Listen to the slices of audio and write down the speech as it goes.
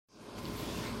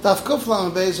Daf Kuf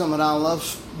Lam Beis Amar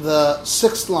Aleph, the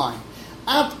sixth line.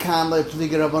 At kan le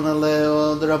pliga Rabbanan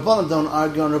leo. The Rabbanan don't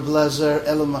argue on Reb Lezer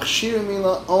elo machshir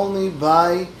mila, only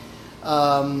by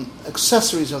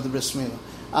accessories of the bris mila.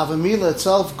 Avamila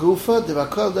itself, gufa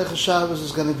devakol deicha Shabbos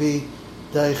is going to be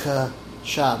deicha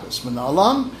Shabbos.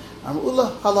 Menalam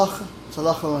amula halacha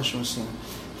tzalacha l'Moshe Messina.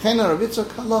 Chena Rabitzak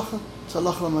halacha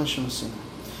tzalacha l'Moshe Messina.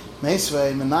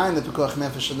 Meisvei menayin the pekuach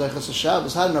nefesh deicha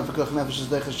Shabbos. How do you know pekuach nefesh is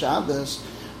deicha Shabbos?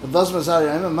 Which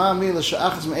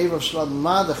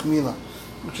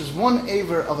is one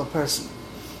aver of a person.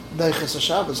 Deiches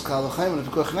Shabbos,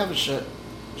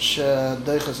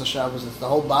 it's the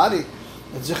whole body.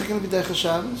 It's going to be Deiches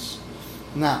Shabbos.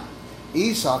 Now,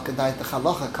 Esau could die the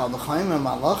Chalacha, Kal V'chaim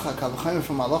Malacha, Kal V'chaim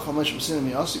from Malacha, Moshe Messina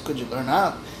Miyossi, could you learn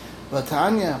out?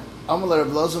 Latanya, Amal Reb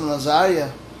Lozim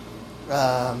Nazariah,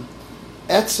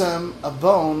 Etzem, a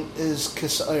bone, is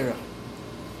Kisaira.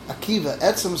 Akiva,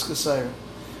 Etzem is Kisaira.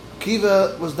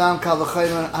 Kiva was down Kal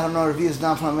V'chaim. I don't know if he is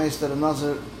down from a mace that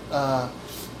another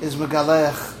is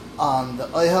Megalech on the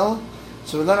Oihel.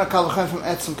 So we learn a Kal V'chaim from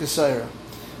Etzem Kisaira.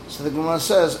 So the Gemara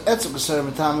says Etzem Kisaira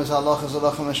Matam is Halacha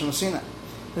Moshe Messina.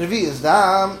 Revi is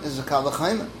down is a Kal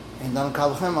V'chaim. And down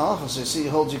Kal V'chaim Halacha. So you see, he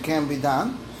holds you can be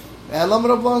down. Elam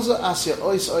Rabbaza Asya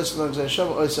Ois Ois Lo Gzei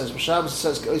Shabbos Ois says Shabbos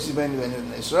says Oisi Beinu Beinu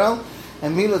in Israel,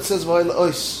 and Milat says V'Oil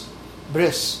Ois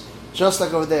Bris. Just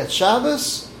like over there at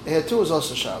Shabbos. Here too is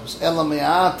also Shabbos. Ela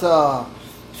me'ata.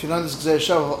 If you learn this Gzei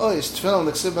Shabbos Ois, Tefillin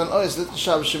l'Ksiv ben Ois, little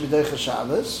Shabbos should be Deicha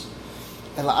Shabbos.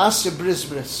 Ela asya bris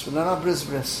bris. We learn out bris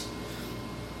bris.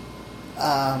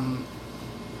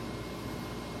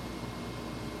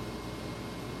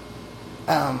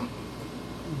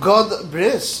 God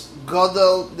bris.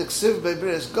 Godel l'Ksiv by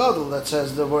bris. Godel that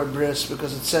says the word bris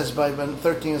because it says by when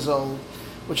 13 years old,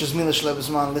 which is Milash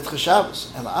Lebesman Litcha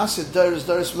Shabbos. Ela asya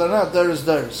Doris. We learn out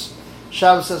Doris.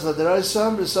 Shabbos says la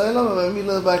deraisa b'saylam, and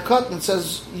Mila by cut it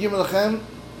says Yom Lachem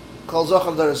Kol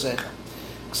Zochal Derasecha.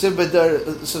 Ksiv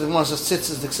b'der. So the Gemara says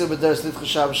tzitzis the Ksiv b'deres Litcha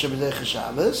Shabbos shebedeicha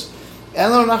Shabbos.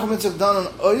 And Lord Nachum Yitzchak done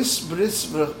an ois bris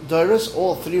v'deres,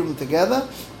 all three of them together.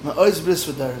 An ois bris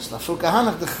v'deres. Lafur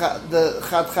kahanach the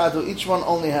chad chadu, each one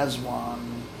only has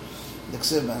one. The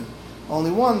Ksiv ben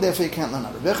only one, therefore you can't learn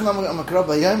out. Rebbe Chanam Amakra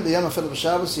b'yom afil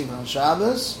b'Shabbos, even on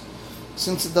Shabbos,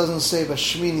 since it doesn't say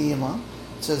b'shmini yima.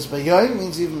 It says Bayoim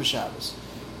means even b'Shabbos.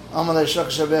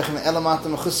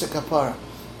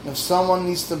 If someone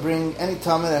needs to bring any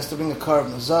tamid, has to bring a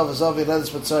carbon. Zav yeledes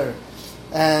b'tzayir.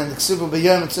 And the Ksibu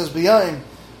Bayoim, it says Bayoim.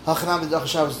 Hachanam b'dach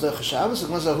Shabbos d'ach Shabbos. It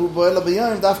means who boila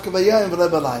Bayoim dafka Bayoim v'le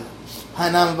b'layla.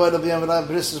 Hainam boila Bayoim v'le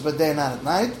bris is b'day not at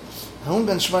night. Hum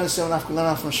ben Shmoyna seven afka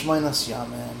learn from Shmoyna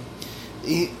siyamim.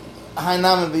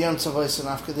 Hainam Bayoim tzavoyis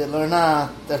afka they learn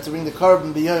out that to bring the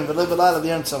carbon Bayoim v'le b'layla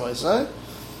Bayoim tzavoyis.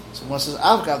 So one says,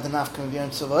 Avgav the Nafka of Yom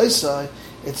Tzavaisai,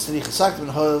 it's the Richasak, when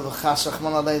Hoyle, the Chas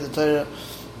Rachman Alei, the Torah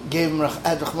gave him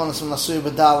Ed Rachmanis from Nasuy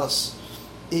Badalas.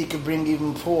 He could bring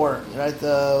even 4, right?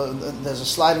 There's a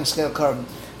sliding scale carbon.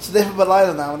 So they have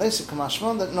Balayla now, and they say,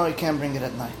 Kamashman, that no, you can't bring it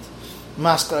at night.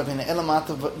 Maskar Avina,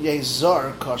 Elamata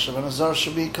Yezar Kosher, and a Zar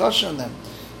should be kosher in them.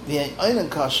 The Einan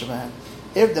Kosher, man.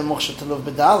 If the Moksha Taluv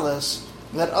Badalas,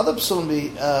 let other psulim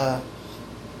be,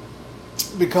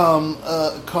 become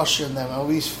kosher in them, and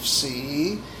we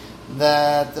see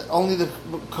that only the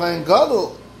Kohen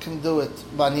Gadol can do it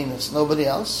baninas, nobody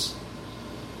else.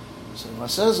 So it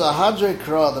says Ahadre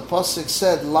Kra, the pasuk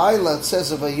said Laila, it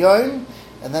says of a Yom,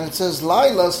 and then it says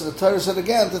Laila, so the Torah said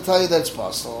again to tell you that it's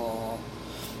possible.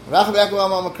 Rachab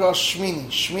Yaakov Amakra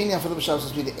Shmini after the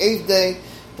Shabbos be the 8th day,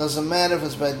 doesn't matter if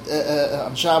it's by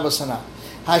on Shabbos or not.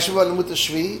 Hashavah Lemut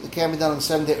Shvi, it can be done on the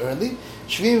 7th day early.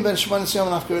 Shvi ben Shmon Yom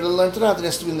after we learned it out, it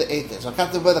has to be in the 8th day. So I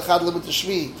can't do by the Chad Lemut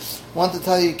Shvi. Want to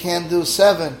tell you can't do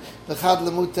 7. The Chad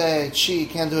Lemut Chi you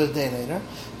can't do it a day later.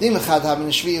 Dim Chad Haben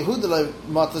Shvi Yehuda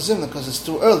Mata Zimna because it's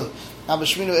too early. Abba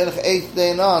Shminu Elech 8th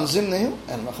day on Zimna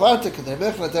and Machlarte Kedei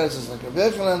Bechlan. There is like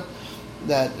Rebbe Bechlan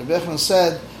that Rebbe Bechlan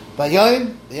said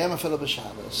Bayayim the Yom Afil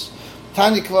B'Shabbos.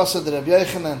 Tanya Kvasa the Rebbe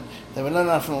Yochanan that we learn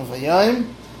out from Bayayim.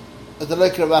 The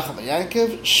Lake Rabacha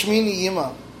Bayankev Shmini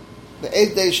Yima. The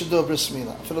 8th day you should do a bris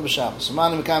milah. Afilo b'Shabbos.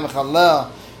 Mani mekayim echaleh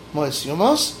mois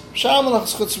yomos. Shalom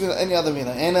lach chutz milah any other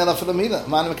milah. Ein ela afilo milah.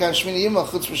 Mani mekayim shmini yima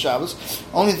chutz b'Shabbos.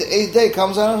 Only the 8th day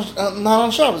comes out not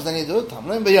on Shabbos. Then you do it.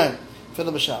 Tamlein b'yayim.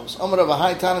 Afilo b'Shabbos. Omer Rabba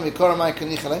Hai Tanim Yikora Mai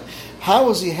Kanichale. How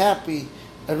was he happy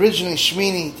originally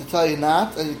Shmini to tell you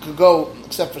not and you could go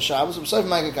except for Shabbos? B'Sayv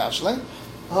Mai Kakashle.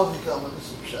 How did he come with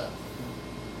this Shabbos?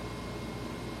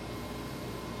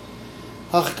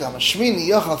 Hachkama Shmini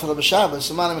Yochal for the Shabbos.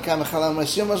 So man mekayim echaleh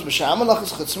mois yomos b'sham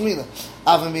malachas chutz milah.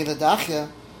 Avim milah dachya.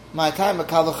 My time a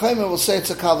kal v'chayma will say it's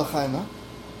a kal v'chayma.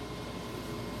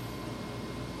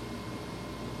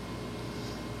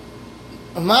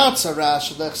 Ma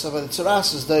tzaras shadech savoida.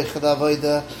 Tzaras is doich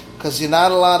avoida because you're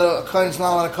not allowed to. A kohen's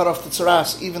not allowed to cut off the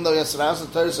tzaras, even though you have tzaras. The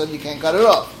Torah said you can't cut it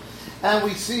off. And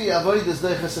we see avoida is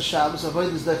doich Shabbos.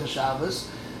 Avoida is doich Shabbos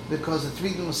because the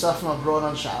three Musafim are brought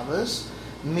on Shabbos.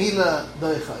 Mila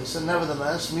doich.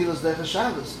 Nevertheless, Mila is doich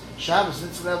Shabbos. Shabbos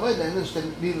it's avoida. And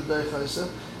then Mila doich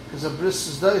because a bris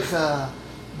is doich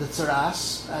the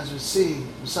tzaras, as we see.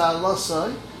 Misal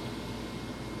losai.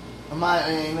 Amai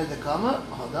ayined the kama.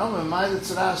 Hadam amai the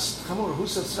tzaras chamur. Who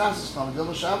said tzaras is kama?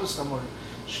 Dil Shabbos chamur.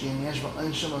 Shkin yesh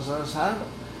ba'anshim azaras harba.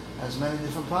 Has many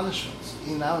different punishments.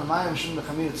 Now amai amshim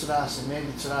bechamir tzaras and maybe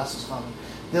tzaras is kama.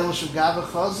 Dil shugava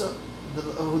chaza.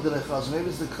 Who did I chaza? Maybe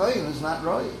it's the kohen who's not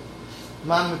right.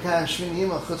 Man mekayim shmin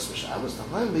yima chutz b'Shabbos.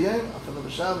 Tachlein b'yayim afel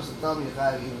b'Shabbos. The tam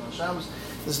yichayev even on Shabbos.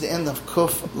 This is the end of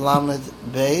Kuf Lamed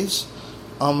Beis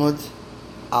Amud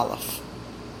Aleph.